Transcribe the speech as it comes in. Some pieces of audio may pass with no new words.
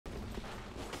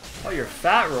Oh, you're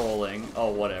fat rolling.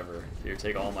 Oh, whatever. Here,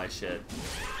 take all my shit.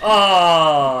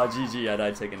 Oh, GG, I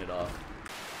died taking it off.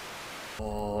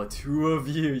 Oh, 2 of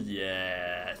you.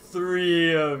 Yeah.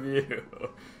 3 of you.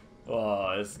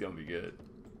 Oh, this is gonna be good.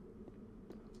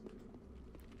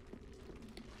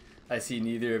 I see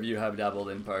neither of you have dabbled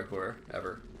in parkour,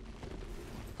 ever.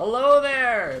 Hello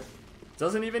there!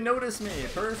 Doesn't even notice me.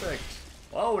 Perfect.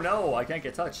 Oh no, I can't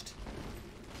get touched.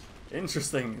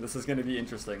 Interesting. This is gonna be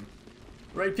interesting.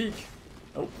 Right peek.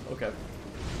 Oh, okay.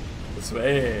 This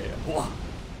way. Whoa.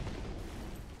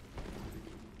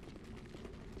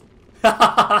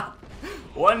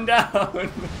 One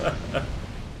down.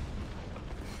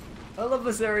 I love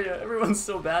this area. Everyone's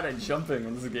so bad at jumping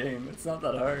in this game. It's not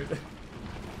that hard.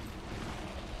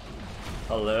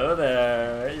 Hello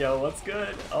there. Yo, what's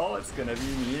good? Oh, it's gonna be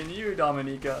me and you,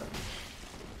 Dominica.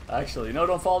 Actually, no,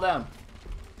 don't fall down.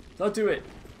 Don't do it.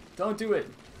 Don't do it.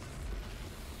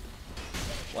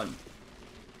 1.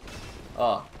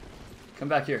 Oh. Come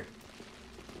back here.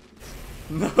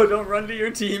 No, don't run to your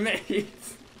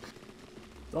teammates.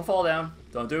 Don't fall down.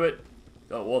 Don't do it.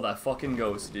 Oh, whoa, that fucking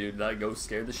ghost, dude. That ghost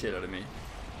scared the shit out of me.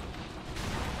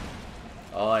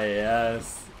 Oh,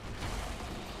 yes.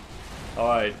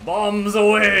 Alright, bombs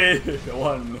away!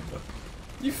 1.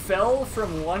 You fell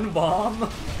from 1 bomb?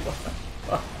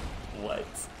 What?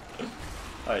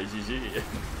 Alright, GG.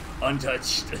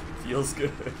 Untouched. Feels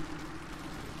good.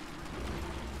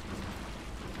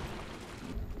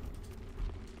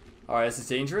 Alright, this is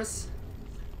dangerous.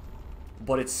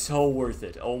 But it's so worth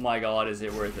it. Oh my god, is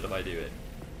it worth it if I do it?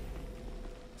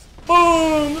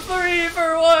 Boom! 3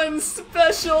 for 1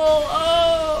 special!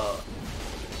 Oh!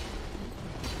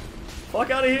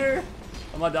 Fuck out of here!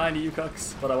 I'm not dying to you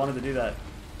cucks, but I wanted to do that.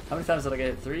 How many times did I get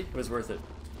hit? 3? It was worth it.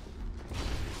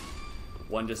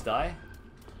 1 just die?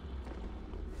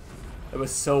 It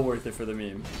was so worth it for the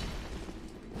meme.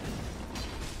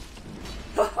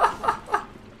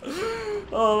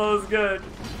 Oh, that was good.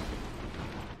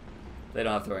 They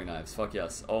don't have throwing knives. Fuck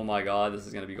yes. Oh my god, this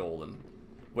is gonna be golden.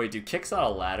 Wait, do kicks on a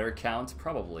ladder count?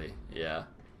 Probably. Yeah.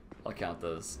 I'll count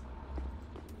those.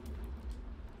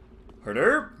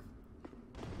 Herderp!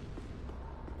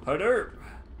 Herderp!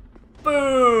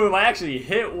 Boom! I actually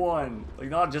hit 1. Like,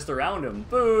 not just around him.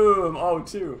 Boom! Oh,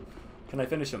 2. Can I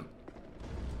finish him?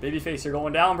 Babyface, you're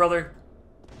going down, brother.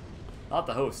 Not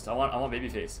the host. I want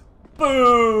Babyface.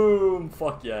 Boom!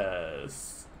 Fuck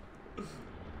yes.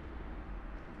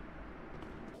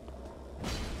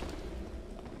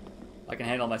 I can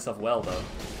handle myself well, though.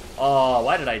 Oh,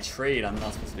 why did I trade? I'm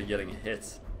not supposed to be getting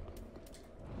hits.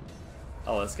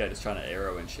 Oh, this guy just trying to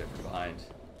arrow and shit from behind.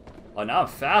 Oh, now I'm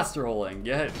fast rolling.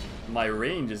 Get my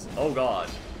range is. Oh god.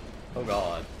 Oh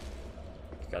god.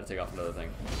 Gotta take off another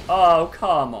thing. Oh,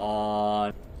 come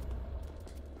on.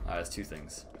 Alright, that's 2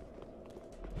 things.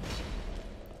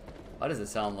 Why does it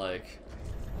sound like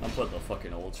I'm putting the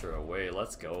fucking ultra away?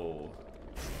 Let's go.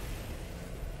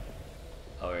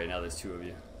 Alright, now there's 2 of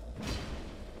you.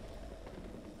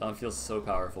 That one feels so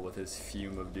powerful with his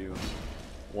fume of doom.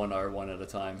 1R1 at a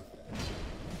time.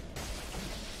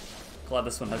 Glad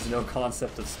this one has no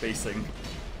concept of spacing.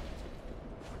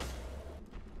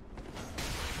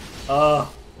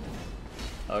 Oh.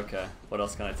 Okay. What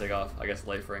else can I take off? I guess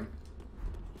life ring.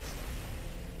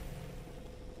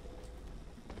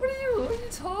 What are you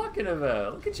talking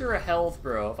about? Look at your health,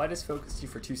 bro. If I just focused you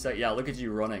for 2 seconds. Yeah, look at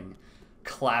you running.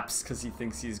 Claps because he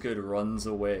thinks he's good. Runs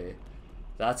away.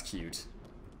 That's cute.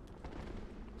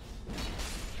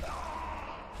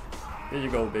 Here you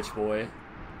go, bitch boy.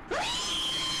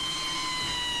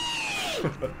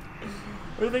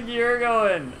 Where do you think you're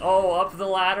going? Oh, up the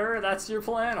ladder? That's your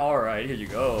plan? Alright, here you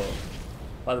go.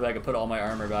 By the way, I can put all my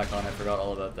armor back on. I forgot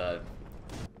all about that.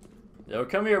 Yo,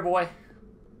 come here, boy.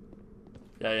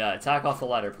 Yeah, attack off the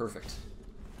ladder. Perfect.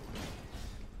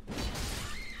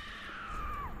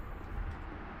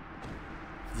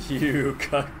 You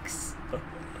cucks.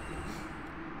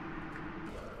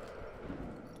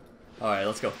 Alright,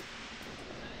 let's go.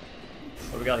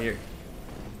 What do we got here?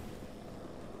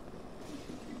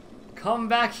 Come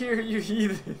back here, you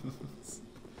heathens!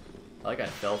 I like I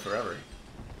fell forever.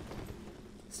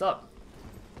 Stop.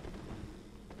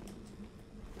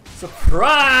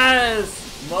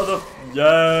 Surprise! Mother...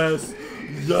 Yes!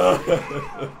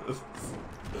 Yes!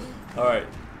 Alright.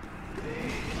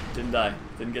 Didn't die.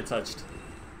 Didn't get touched.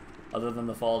 Other than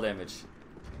the fall damage.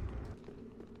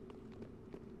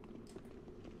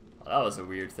 That was a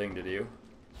weird thing to do.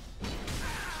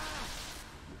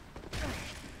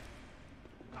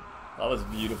 That was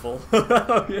beautiful.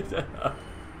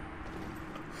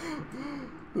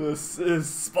 This is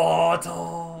Sparta!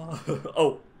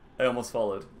 Oh, I almost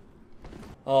followed.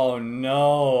 Oh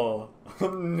no. Oh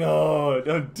no,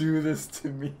 don't do this to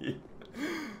me.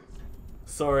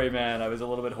 Sorry man, I was a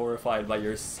little bit horrified by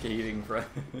your skating friend.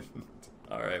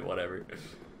 Alright, whatever.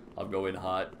 I'll go in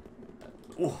hot.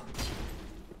 Ooh.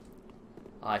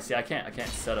 I see, I can't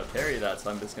set up parry that,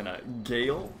 so I'm just gonna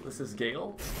Gale. This is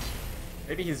Gale.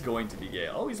 Maybe he's going to be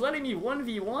Gale. Oh, he's letting me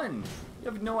 1v1. You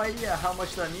have no idea how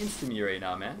much that means to me right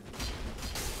now, man.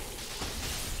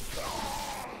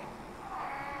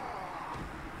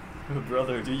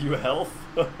 Brother, do you health?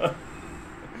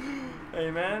 Hey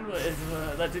man,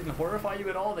 that didn't horrify you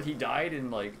at all that he died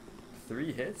in like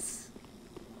 3 hits?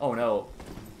 Oh no.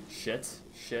 Shit.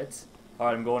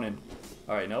 Alright, I'm going in.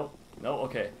 Alright, no,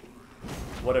 okay.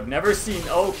 What I've never seen.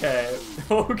 Okay.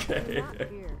 Okay.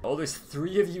 Oh, there's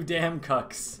 3 of you damn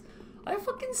cucks. I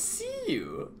fucking see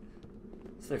you.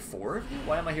 Is there 4 of you?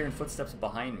 Why am I hearing footsteps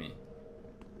behind me?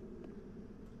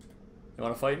 You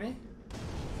wanna fight me?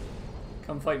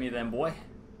 Come fight me then, boy.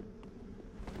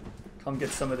 Come get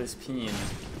some of this peen.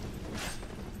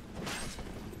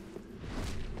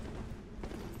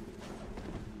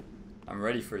 I'm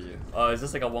ready for you. Oh, is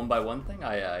this like a 1-by-1 thing?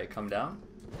 I come down?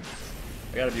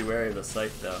 I gotta be wary of the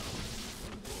scythe though.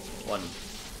 1,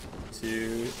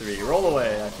 2, 3. Roll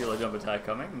away. I feel a jump attack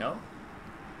coming. No?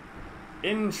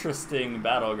 Interesting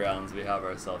battlegrounds we have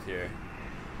ourselves here.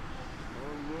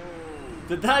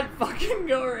 Did that fucking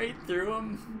go right through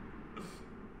him?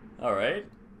 Alright.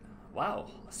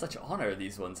 Wow, such honor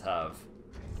these ones have.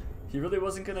 He really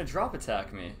wasn't gonna drop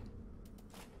attack me.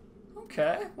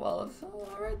 Okay, well,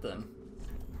 alright then.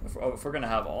 If we're gonna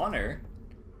have honor.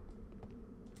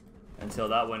 Until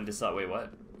that one decided. Wait,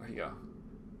 what? Where'd he go?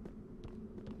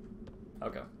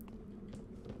 Okay.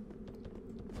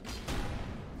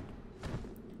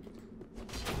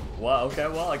 Wow, okay,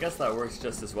 well, I guess that works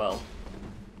just as well.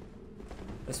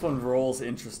 This one rolls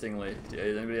interestingly.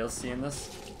 Is anybody else seeing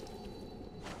this?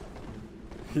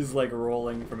 He's like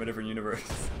rolling from a different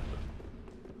universe.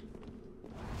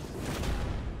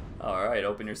 Alright,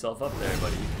 open yourself up there,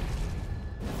 buddy.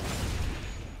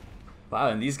 Wow,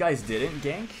 and these guys didn't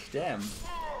gank? Damn.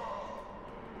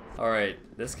 Alright,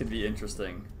 this could be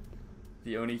interesting.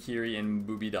 The Onikiri and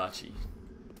Bubidachi.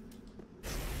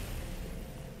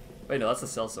 Wait, no, that's the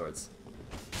Cell Swords.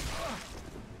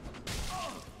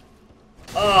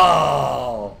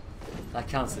 Oh! That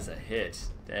counts as a hit.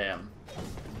 Damn.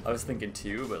 I was thinking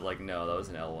 2, but like, no, that was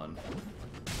an L1.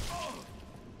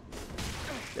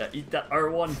 Yeah, eat that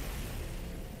R1.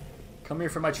 Come here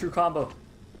for my true combo.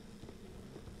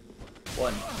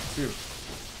 1, 2.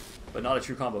 But not a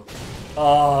true combo.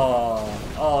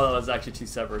 Oh! Oh, that was actually 2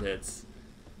 separate hits.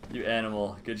 You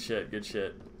animal. Good shit, good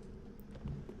shit.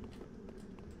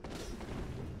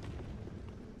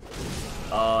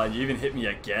 Oh, you even hit me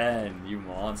again, you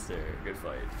monster. Good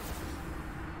fight.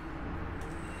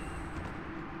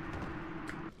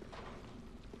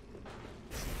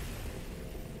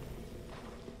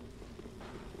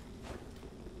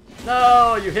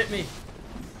 No, you hit me.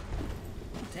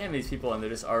 Damn these people, and they're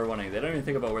just R1ing. They don't even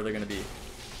think about where they're gonna be.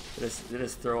 They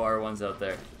just throw R1s out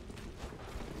there.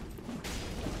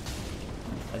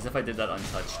 As if I did that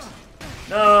untouched.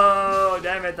 No,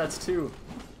 damn it, that's 2.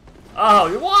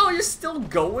 Oh, whoa, you're still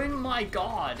going? My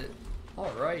god.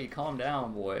 Alright, calm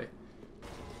down, boy.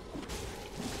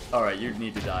 Alright, you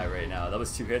need to die right now. That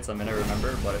was 2 hits, I'm gonna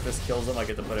remember, but if this kills him, I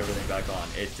get to put everything back on.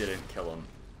 It didn't kill him.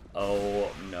 Oh,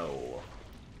 no.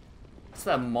 What's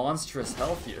that monstrous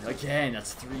health here? Again,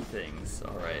 that's 3 things.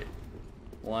 Alright.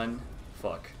 1,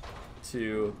 fuck.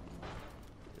 2,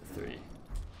 3.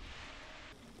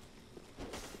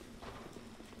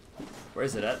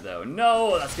 Where's it at, though?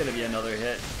 No! That's gonna be another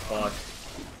hit. Fuck.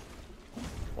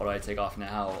 What do I take off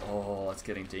now? Oh, it's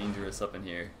getting dangerous up in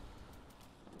here.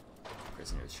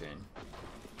 Prisoner's chain.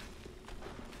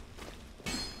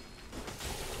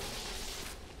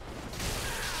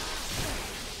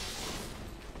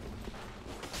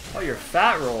 Oh, you're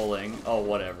fat rolling. Oh,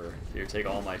 whatever. Here, take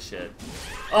all my shit.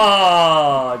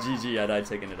 Oh, GG, I died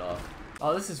taking it off.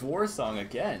 Oh, this is Warsong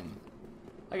again.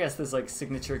 I guess there's like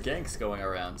signature ganks going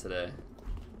around today.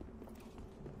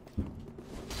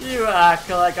 You act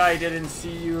like I didn't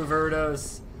see you,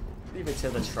 Verdos. Leave it to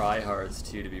the tryhards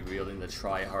too to be wielding the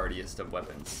tryhardiest of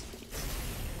weapons.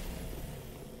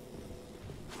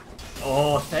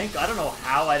 Oh, I don't know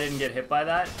how I didn't get hit by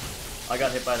that. I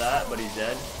got hit by that, but he's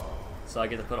dead. So I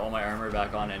get to put all my armor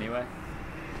back on anyway.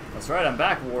 That's right, I'm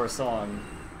back, Warsong.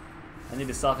 I need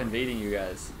to stop invading you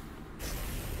guys.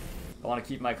 I want to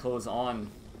keep my clothes on.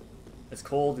 It's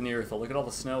cold in Earth. Look at all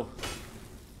the snow.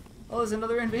 Oh, there's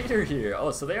another invader here.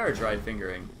 Oh, so they are dried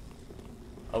fingering.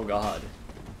 Oh god.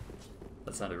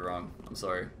 That sounded wrong. I'm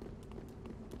sorry.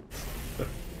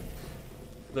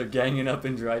 They're ganging up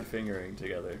and dried fingering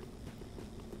together.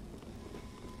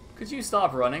 Could you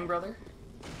stop running, brother?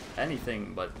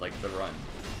 Anything but, like, the run.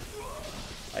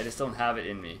 I just don't have it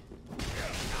in me.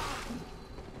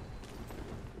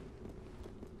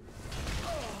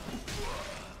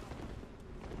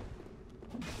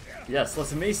 Yes,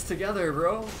 let's mace together,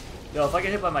 bro. No, if I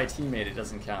get hit by my teammate, it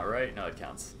doesn't count, right? No, it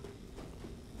counts.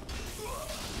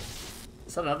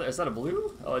 Is that another? Is that a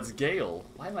blue? Oh, it's Gale.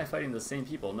 Why am I fighting the same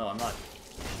people? No, I'm not.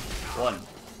 1,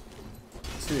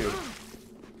 2,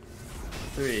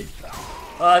 3.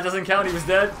 Oh, it doesn't count. He was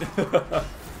dead.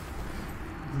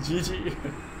 GG.